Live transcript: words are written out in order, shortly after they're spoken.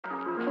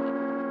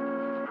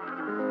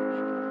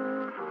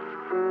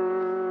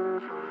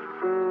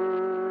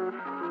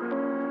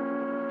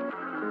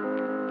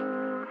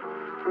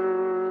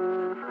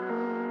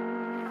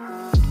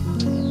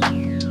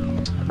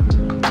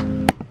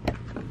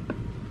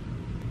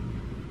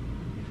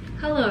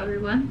Hello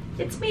everyone,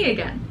 it's me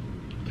again,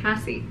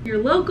 Cassie. You're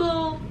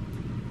local,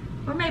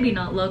 or maybe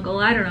not local,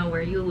 I don't know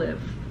where you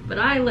live, but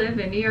I live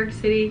in New York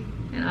City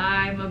and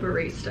I'm a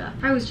barista.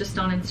 I was just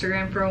on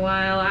Instagram for a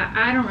while.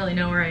 I don't really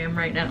know where I am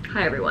right now.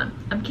 Hi everyone,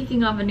 I'm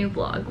kicking off a new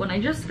vlog when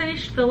I just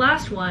finished the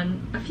last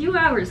one a few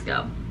hours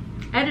ago.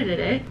 Edited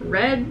it,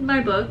 read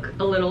my book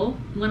a little,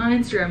 went on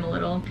Instagram a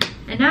little,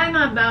 and now I'm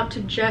about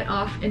to jet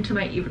off into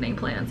my evening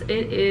plans.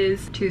 It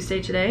is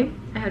Tuesday today.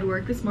 I had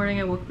work this morning.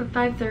 I woke up at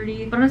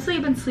 5:30. But honestly,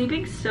 I've been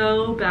sleeping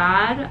so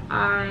bad.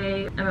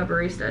 I am a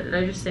barista. Did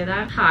I just say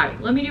that? Hi,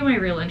 let me do my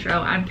real intro.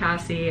 I'm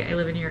Cassie. I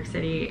live in New York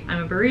City.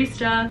 I'm a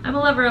barista. I'm a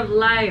lover of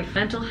life,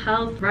 mental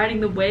health, riding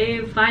the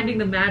wave, finding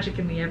the magic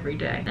in the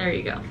everyday. There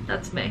you go.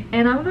 That's me.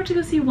 And I'm about to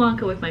go see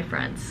Wonka with my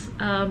friends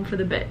for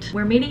the bit.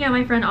 We're meeting at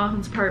my friend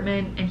Ahun's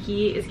apartment and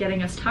he is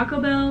getting us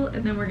Taco Bell,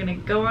 and then we're gonna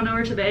go on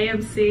over to the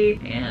AMC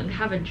and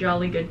have a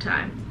jolly good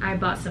time. I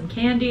bought some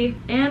candy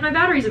and my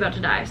battery's about to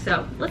die,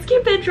 so let's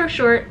keep the intro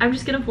short. I'm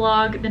just gonna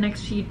vlog the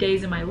next few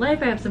days of my life.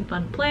 I have some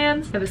fun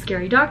plans. I have a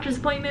scary doctor's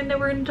appointment that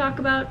we're gonna talk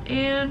about,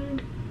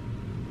 and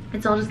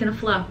it's all just gonna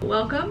flow.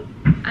 Welcome.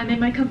 I'm in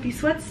my comfy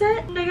sweat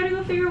set and I gotta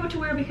go figure out what to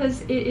wear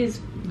because it is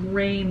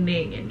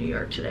raining in New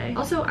York today.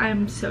 Also,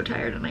 I'm so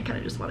tired and I kind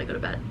of just want to go to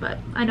bed, but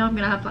I know I'm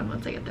gonna have fun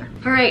once I get there.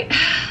 All right,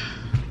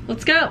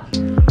 let's go.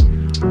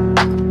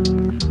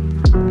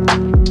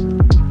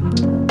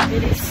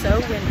 It is so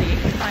windy.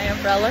 My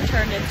umbrella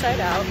turned inside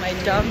out. My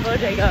dumb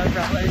bodega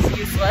umbrella is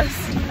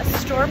useless. A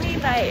stormy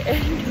night in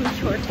New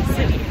York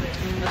City.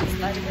 That's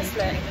not even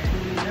spent.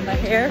 And my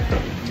hair,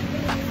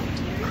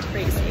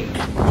 crazy.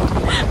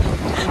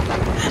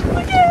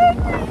 Look at it!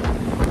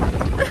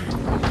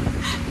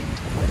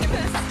 Look at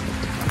this.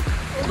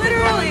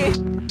 Literally.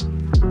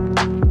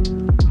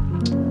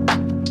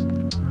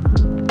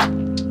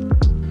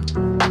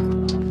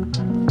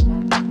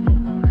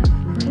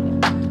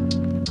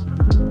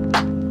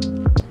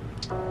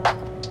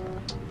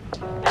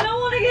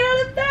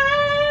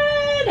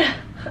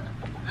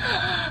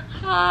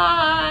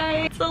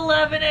 Hi, it's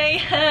 11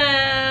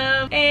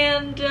 a.m.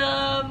 and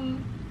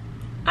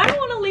I don't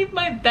want to leave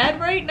my bed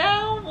right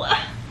now. I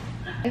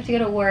have to go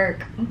to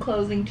work. I'm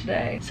closing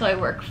today. So I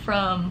work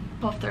from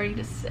 12:30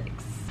 to 6.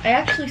 I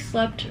actually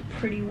slept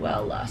pretty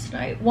well last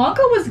night.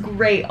 Wonka was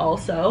great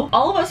also.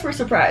 All of us were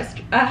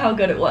surprised at how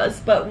good it was,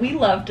 but we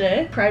loved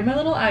it. Cried my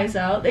little eyes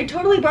out. They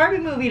totally Barbie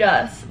movied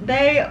us.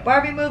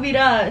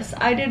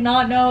 I did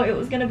not know it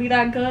was gonna be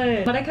that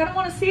good, but I kind of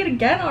want to see it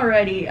again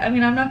already. I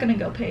mean, I'm not gonna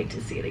go pay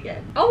to see it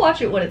again. I'll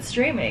watch it when it's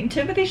streaming.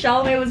 Timothée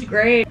Chalamet was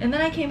great. And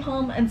then I came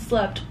home and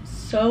slept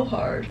so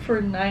hard for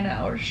 9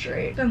 hours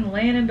straight. I'm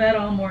laying in bed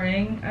all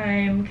morning.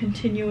 I'm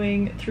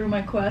continuing through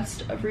my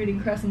quest of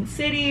reading Crescent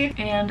City,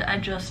 and I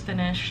just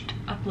finished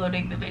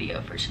uploading the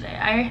video for today.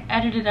 I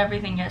edited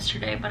everything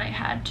yesterday, but I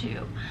had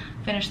to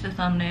finish the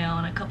thumbnail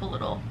and a couple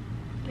little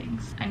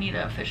things. I need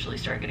to officially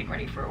start getting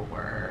ready for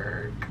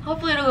work.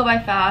 Hopefully it'll go by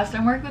fast.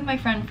 I'm working with my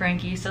friend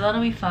Frankie, so that'll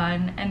be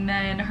fun. And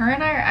then her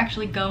and I are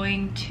actually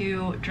going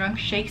to Drunk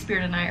Shakespeare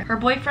tonight. Her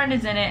boyfriend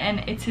is in it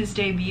and it's his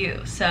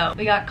debut, so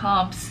we got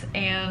comps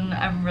and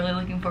I'm really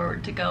looking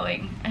forward to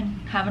going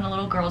and having a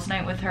little girls'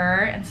 night with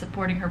her and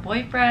supporting her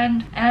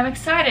boyfriend. And I'm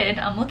excited.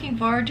 I'm looking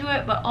forward to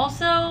it, but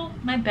also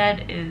my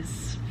bed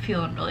is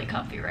feeling really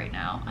comfy right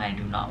now. I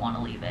do not want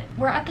to leave it.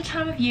 We're at the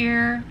time of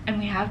year and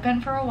we have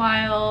been for a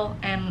while,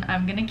 and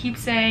I'm gonna keep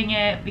saying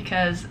it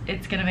because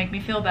it's gonna make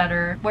me feel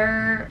better,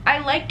 where I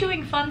like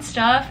doing fun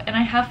stuff and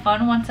I have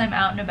fun once I'm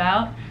out and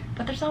about,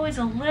 but there's always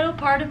a little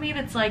part of me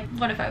that's like,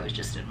 what if I was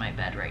just in my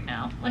bed right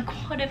now? Like,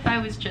 what if I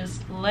was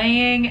just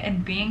laying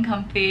and being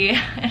comfy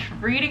and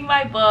reading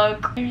my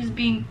book and just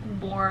being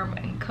warm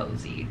and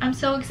cozy? I'm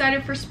so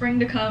excited for spring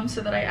to come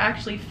so that I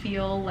actually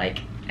feel like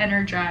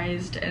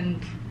energized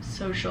and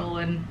social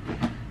and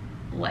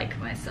like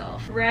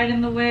myself.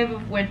 Riding the wave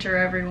of winter,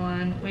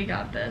 everyone. We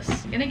got this.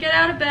 Gonna get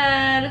out of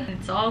bed and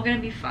it's all gonna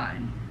be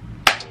fine.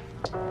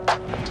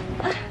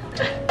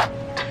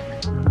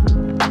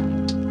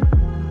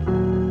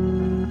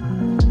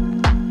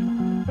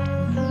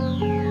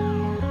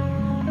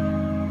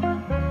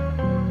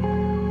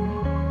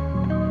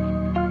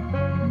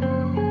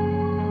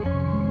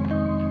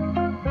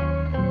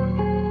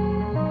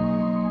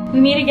 We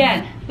meet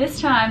again. This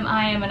time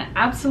I am an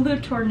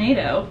absolute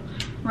tornado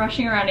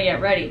rushing around to get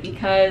ready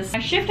because my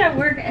shift at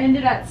work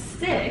ended at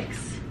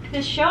 6.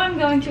 This show I'm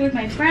going to with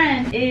my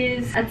friend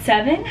is at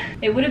 7.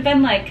 It would have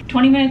been like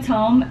 20 minutes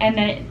home, and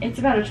then it's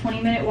about a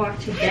 20-minute walk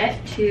to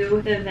get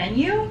to the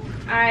venue.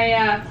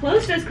 I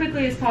closed as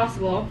quickly as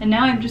possible, and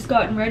now I've just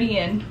gotten ready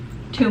in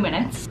 2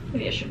 minutes.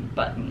 Maybe I should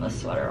button the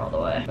sweater all the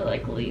way, or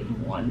like leave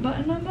one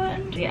button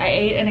unbuttoned. I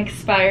ate an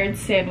expired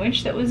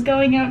sandwich that was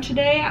going out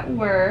today at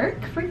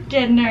work for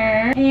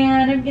dinner,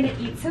 and I'm gonna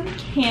eat some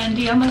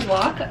candy on the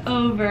walk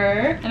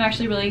over. I'm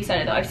actually really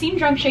excited though. I've seen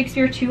Drunk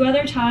Shakespeare 2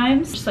 other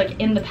times, just like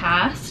in the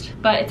past,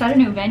 but it's at a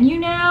new venue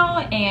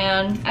now,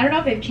 and I don't know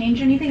if they've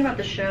changed anything about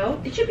the show.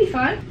 It should be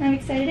fun. I'm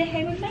excited to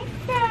hang with my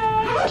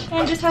friends.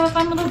 and just have a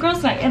fun little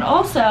girls' night. And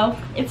also,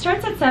 it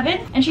starts at 7,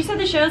 and she said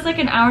the show's like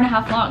an hour and a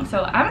half long,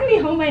 so I'm gonna be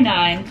home by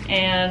 9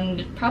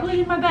 and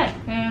probably in my bed.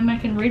 And I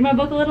can read my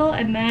book a little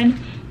and then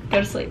go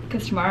to sleep,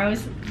 because tomorrow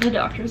is the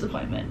doctor's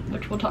appointment,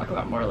 which we'll talk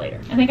about more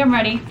later. I think I'm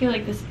ready. I feel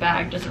like this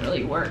bag doesn't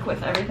really work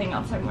with everything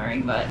else I'm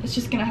wearing, but it's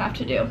just gonna have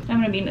to do.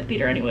 I'm gonna be in the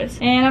theater anyways.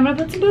 And I'm gonna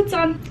put some boots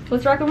on.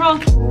 Let's rock and roll.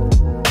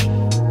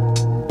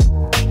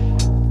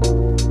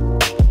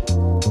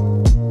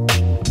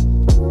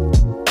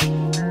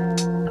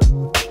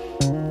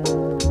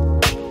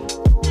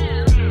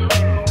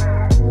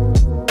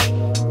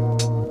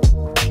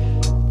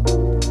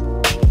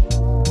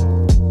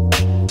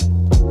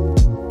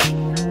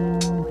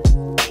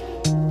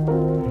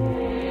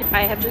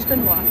 I have just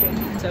been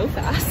walking so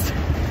fast.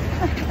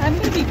 I'm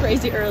gonna be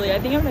crazy early. I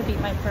think I'm gonna beat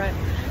my friend.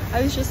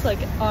 I was just like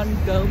on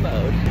go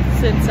mode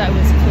since I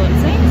was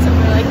closing. So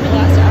we're like the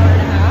last hour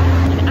and a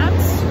half and I'm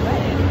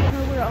sweating.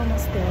 Oh, we're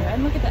almost there.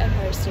 And look at the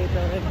Empire State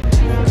Building.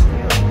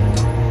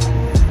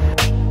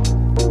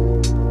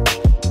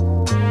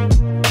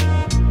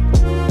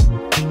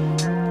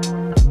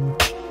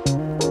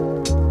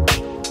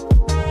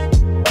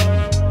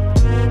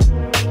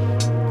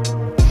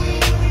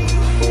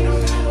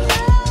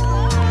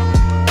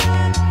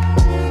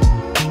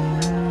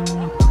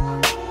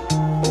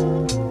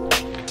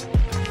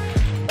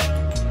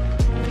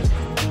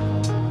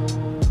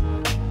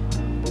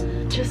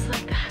 Just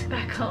like that,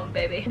 back home,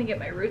 baby. I'm gonna get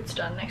my roots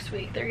done next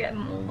week. They're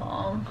getting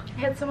long. I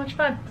had so much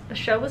fun. The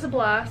show was a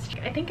blast.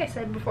 I think I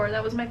said before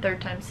that was my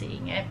 3rd time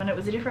seeing it, and it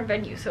was a different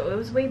venue, so it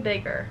was way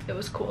bigger. It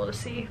was cool to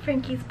see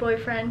Frankie's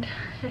boyfriend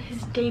at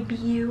his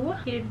debut.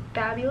 He did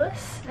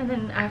fabulous. And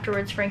then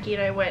afterwards, Frankie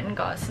and I went and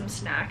got some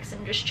snacks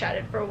and just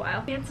chatted for a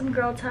while. We had some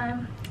girl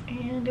time,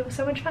 and it was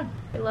so much fun.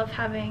 I love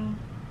having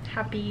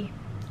happy,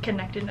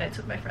 connected nights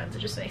with my friends. It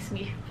just makes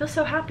me feel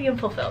so happy and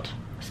fulfilled,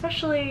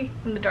 especially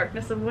in the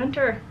darkness of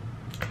winter.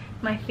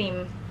 My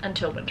theme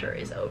until winter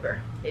is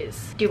over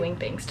is doing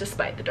things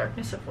despite the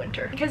darkness of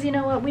winter. Because you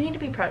know what? We need to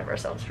be proud of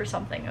ourselves for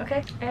something,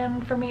 okay?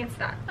 And for me, it's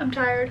that. I'm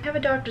tired. I have a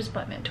doctor's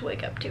appointment to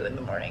wake up to in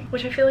the morning,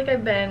 which I feel like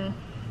I've been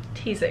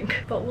teasing,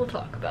 but we'll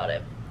talk about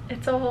it.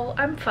 It's all,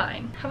 I'm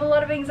fine. I have a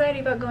lot of anxiety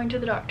about going to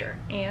the doctor,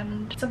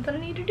 and it's something I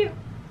need to do.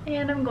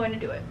 And I'm going to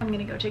do it. I'm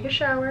gonna go take a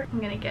shower. I'm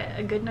gonna get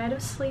a good night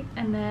of sleep.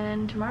 And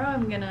then tomorrow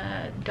I'm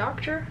gonna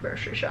doctor,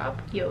 grocery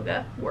shop,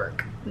 yoga,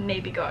 work,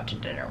 maybe go out to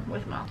dinner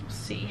with Mom.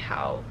 See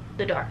how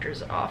the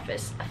doctor's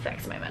office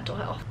affects my mental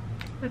health.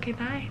 Okay,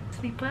 bye.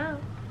 Sleep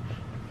well.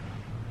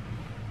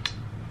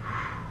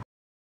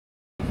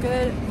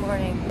 Good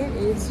morning. It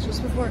is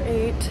just before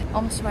 8,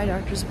 almost to my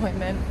doctor's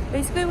appointment.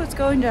 Basically what's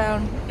going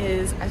down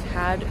is I've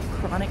had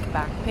chronic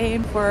back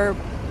pain for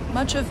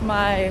much of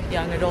my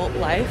young adult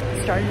life.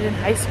 Started in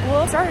high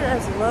school. Started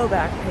as low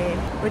back pain,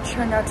 which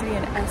turned out to be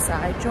an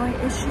SI joint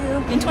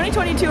issue. In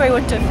 2022, I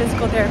went to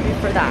physical therapy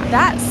for that.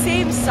 That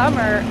same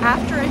summer,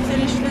 after I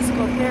finished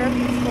physical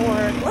therapy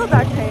for low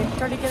back pain,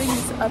 started getting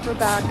this upper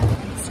back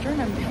and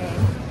sternum pain,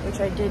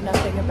 which I did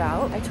nothing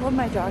about. I told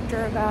my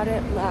doctor about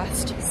it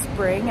last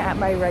spring at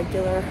my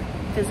regular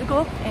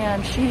physical,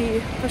 and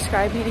she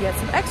prescribed me to get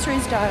some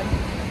x-rays done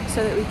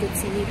so that we could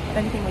see if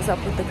anything was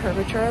up with the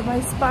curvature of my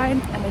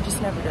spine, and I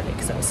just never did it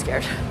because I was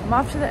scared. I'm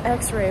off to the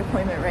x-ray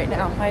appointment right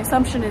now. My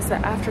assumption is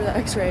that after the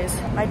x-rays,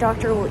 my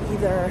doctor will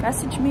either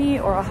message me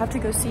or I'll have to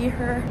go see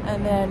her,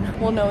 and then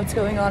we'll know what's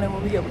going on and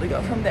we'll be able to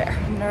go from there.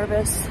 I'm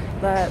nervous,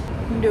 but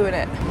I'm doing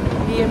it.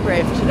 Being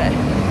brave today.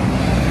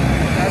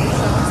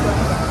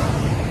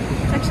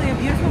 It's actually a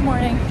beautiful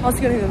morning. I'm also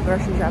gonna go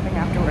grocery shopping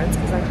afterwards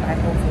because I'm at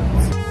Whole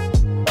Foods.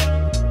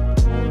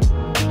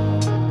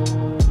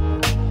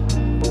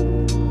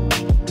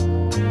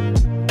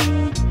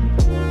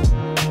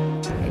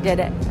 Did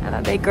it. I'm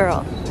a big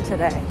girl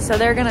today. So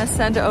they're gonna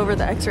send over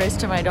the x-rays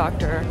to my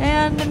doctor,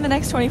 and in the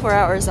next 24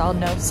 hours I'll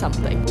know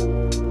something.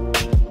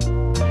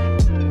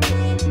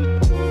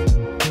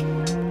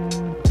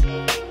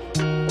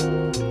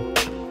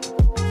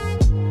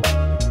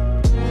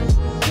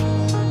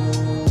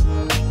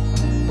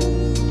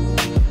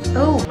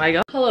 Oh my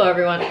god. Hello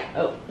everyone.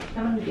 Oh,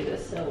 I'm gonna do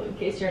this so in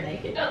case you're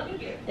naked. Oh,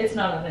 thank you. It's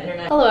not on the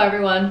internet. Hello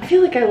everyone. I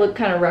feel like I look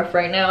kind of rough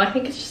right now. I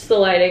think it's just the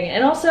lighting,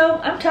 and also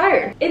I'm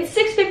tired. It's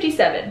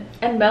 6:57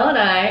 and Mel and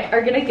I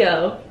are gonna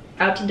go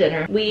out to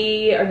dinner.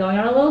 We are going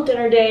on a little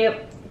dinner day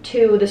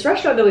to this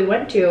restaurant that we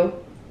went to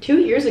 2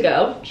 years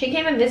ago. She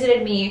came and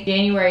visited me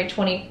January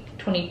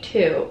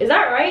 2022. Is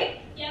that right?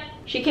 Yeah.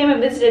 She came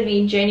and visited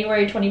me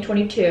January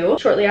 2022,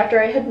 shortly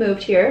after I had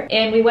moved here,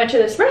 and we went to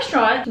this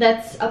restaurant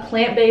that's a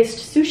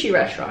plant-based sushi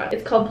restaurant.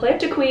 It's called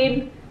Plant to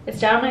Queen. It's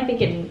down, I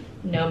think, in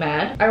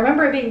Nomad. I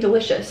remember it being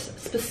delicious.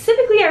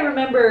 Specifically, I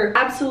remember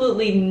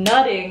absolutely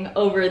nutting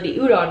over the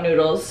udon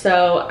noodles,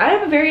 so I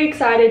am very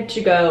excited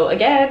to go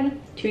again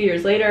 2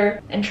 years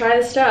later and try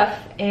the stuff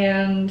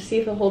and see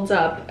if it holds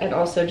up, and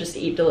also just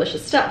eat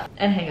delicious stuff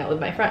and hang out with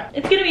my friend.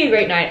 It's gonna be a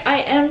great night.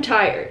 I am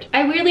tired.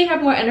 I really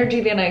have more energy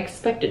than I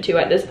expected to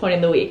at this point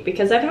in the week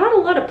because I've had a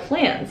lot of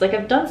plans. Like,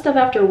 I've done stuff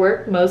after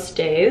work most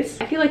days.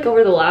 I feel like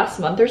over the last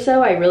month or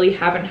so, I really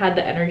haven't had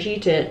the energy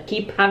to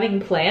keep having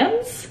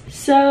plans.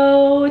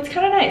 So it's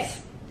kind of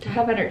nice to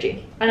have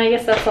energy. And I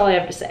guess that's all I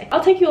have to say.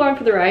 I'll take you along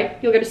for the ride.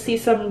 You'll get to see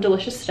some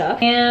delicious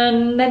stuff.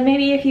 And then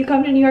maybe if you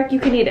come to New York,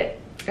 you can eat it.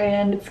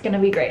 And it's gonna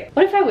be great.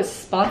 What if I was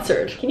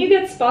sponsored? Can you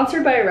get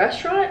sponsored by a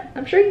restaurant?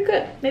 I'm sure you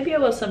could. Maybe I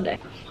will someday.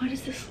 Why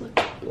does this look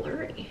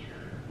blurry?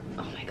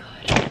 Oh my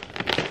god.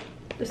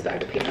 This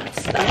bag of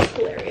peanuts, that's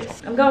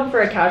hilarious. I'm going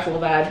for a casual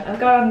vibe. I've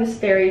got on this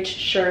very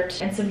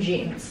shirt and some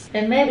jeans.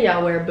 And maybe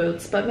I'll wear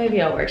boots, but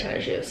maybe I'll wear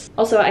tennis shoes.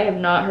 Also, I have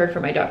not heard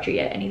from my doctor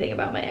yet anything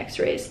about my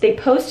x-rays. They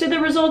posted the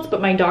results,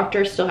 but my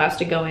doctor still has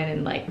to go in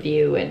and like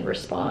view and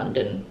respond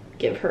and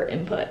give her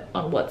input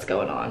on what's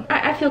going on.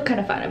 I feel kind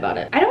of fine about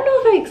it. I don't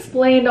know if I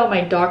explained all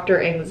my doctor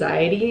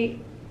anxiety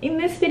in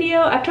this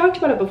video. I've talked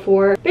about it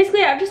before.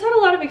 Basically, I've just had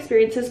a lot of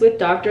experiences with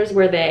doctors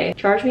where they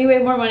charge me way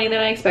more money than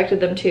I expected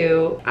them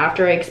to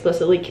after I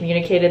explicitly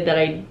communicated that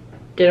I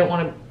didn't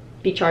want to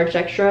be charged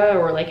extra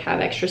or like have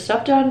extra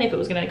stuff done if it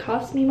was going to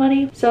cost me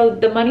money. So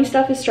the money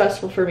stuff is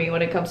stressful for me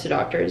when it comes to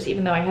doctors,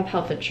 even though I have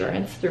health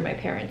insurance through my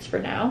parents for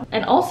now.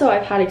 And also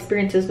I've had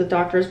experiences with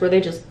doctors where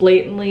they just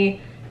blatantly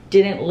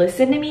didn't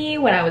listen to me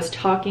when I was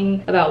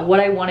talking about what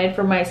I wanted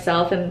for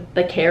myself and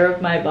the care of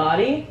my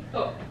body.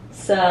 Oh.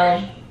 So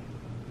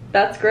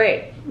that's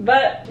great.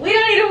 But we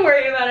don't need to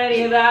worry about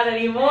any of that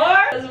anymore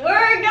because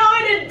we're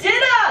going to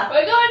dinner.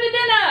 We're going to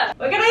dinner.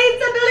 We're gonna eat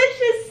some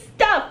delicious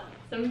stuff.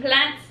 Some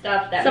plant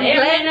stuff that may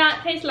or may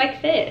not taste like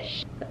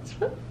fish. That's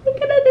what we're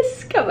gonna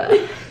discover.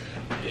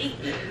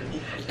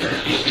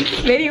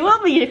 Maybe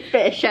we'll be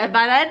fish by the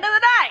end of the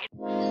night.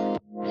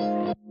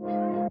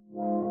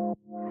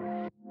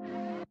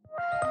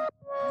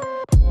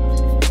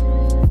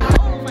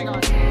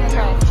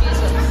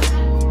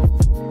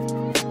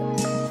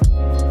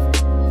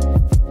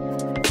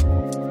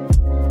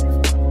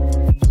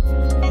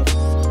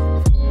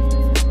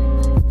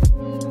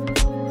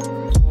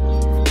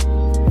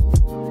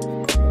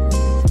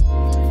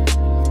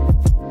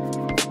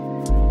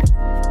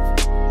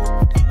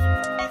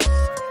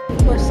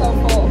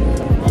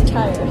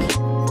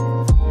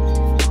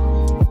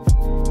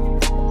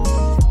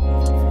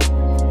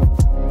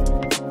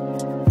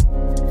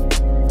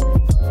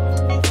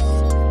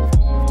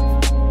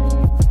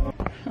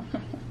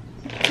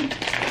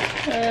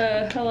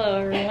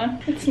 Hello everyone,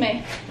 it's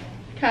me,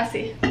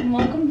 Cassie, and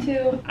welcome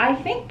to, I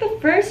think, the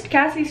first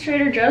Cassie's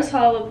Trader Joe's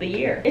haul of the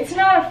year. It's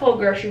not a full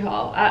grocery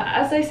haul.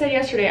 As I said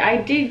yesterday, I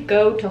did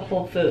go to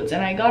Whole Foods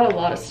and I got a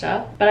lot of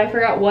stuff, but I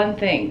forgot one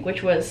thing,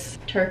 which was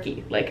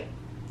turkey, like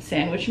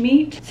sandwich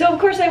meat. So of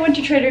course I went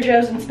to Trader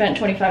Joe's and spent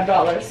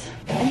 $25.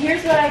 And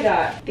here's what I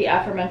got. The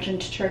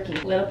aforementioned turkey,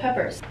 little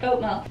peppers,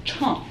 oat milk,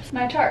 chomps,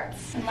 my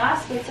tarts. And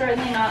last but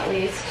certainly not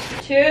least,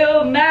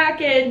 2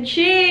 mac and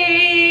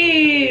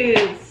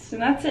cheese.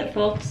 And that's it,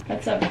 folks.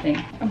 That's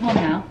everything. I'm home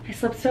now. I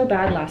slept so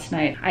bad last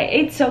night. I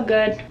ate so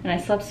good and I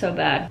slept so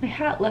bad. My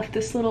hat left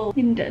this little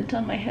indent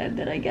on my head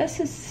that I guess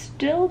is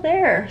still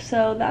there.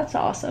 So that's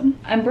awesome.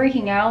 I'm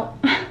breaking out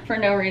for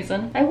no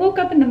reason. I woke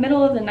up in the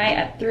middle of the night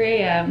at 3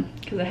 a.m.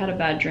 because I had a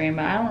bad dream,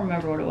 but I don't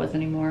remember what it was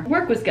anymore.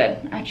 Work was good.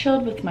 I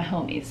chilled with my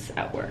homies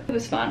at work. It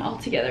was fun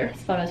altogether.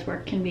 As fun as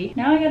work can be.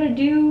 Now I gotta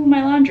do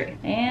my laundry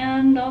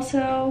and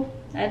also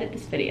edit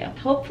this video.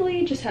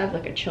 Hopefully just have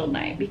like a chill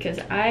night because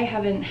I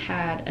haven't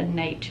had a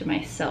night to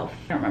myself.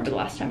 I don't remember the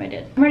last time I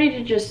did. I'm ready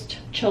to just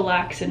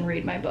chillax and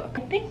read my book.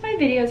 I think my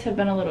videos have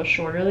been a little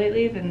shorter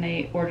lately than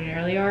they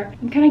ordinarily are.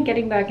 I'm kind of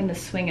getting back in the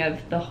swing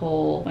of the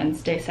whole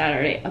Wednesday,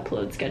 Saturday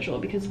upload schedule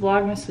because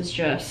Vlogmas was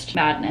just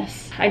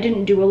madness. I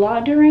didn't do a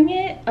lot during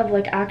it of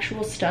like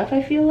actual stuff,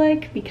 I feel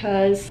like,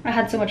 because I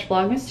had so much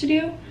Vlogmas to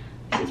do.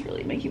 This is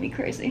really making me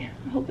crazy.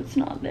 I hope it's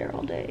not there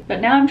all day. But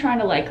now I'm trying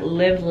to like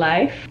live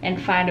life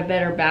and find a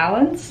better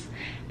balance,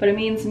 but it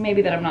means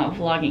maybe that I'm not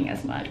vlogging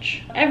as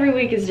much. Every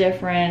week is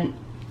different.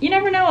 You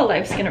never know what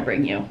life's gonna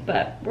bring you,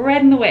 but we're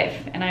riding the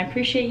wave and I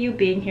appreciate you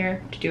being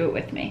here to do it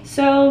with me.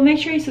 So make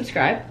sure you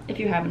subscribe if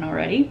you haven't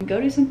already.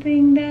 Go do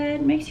something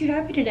that makes you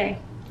happy today,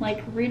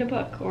 like read a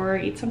book or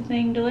eat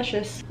something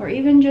delicious, or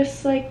even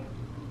just like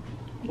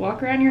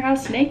walk around your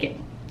house naked.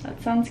 That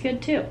sounds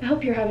good too. I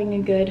hope you're having a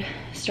good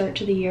start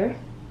to the year.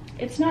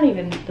 It's not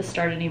even the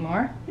start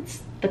anymore.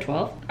 It's the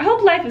 12th. I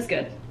hope life is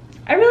good.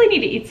 I really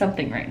need to eat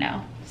something right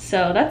now.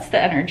 So that's the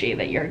energy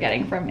that you're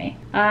getting from me.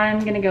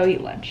 I'm gonna go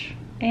eat lunch.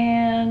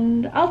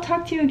 And I'll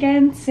talk to you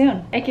again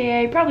soon.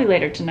 AKA probably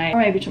later tonight or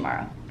maybe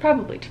tomorrow.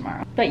 Probably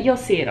tomorrow. But you'll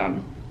see it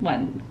on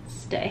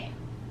Wednesday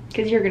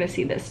because you're gonna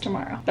see this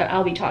tomorrow. But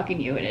I'll be talking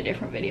to you in a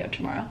different video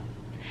tomorrow.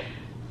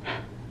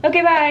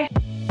 Okay, bye.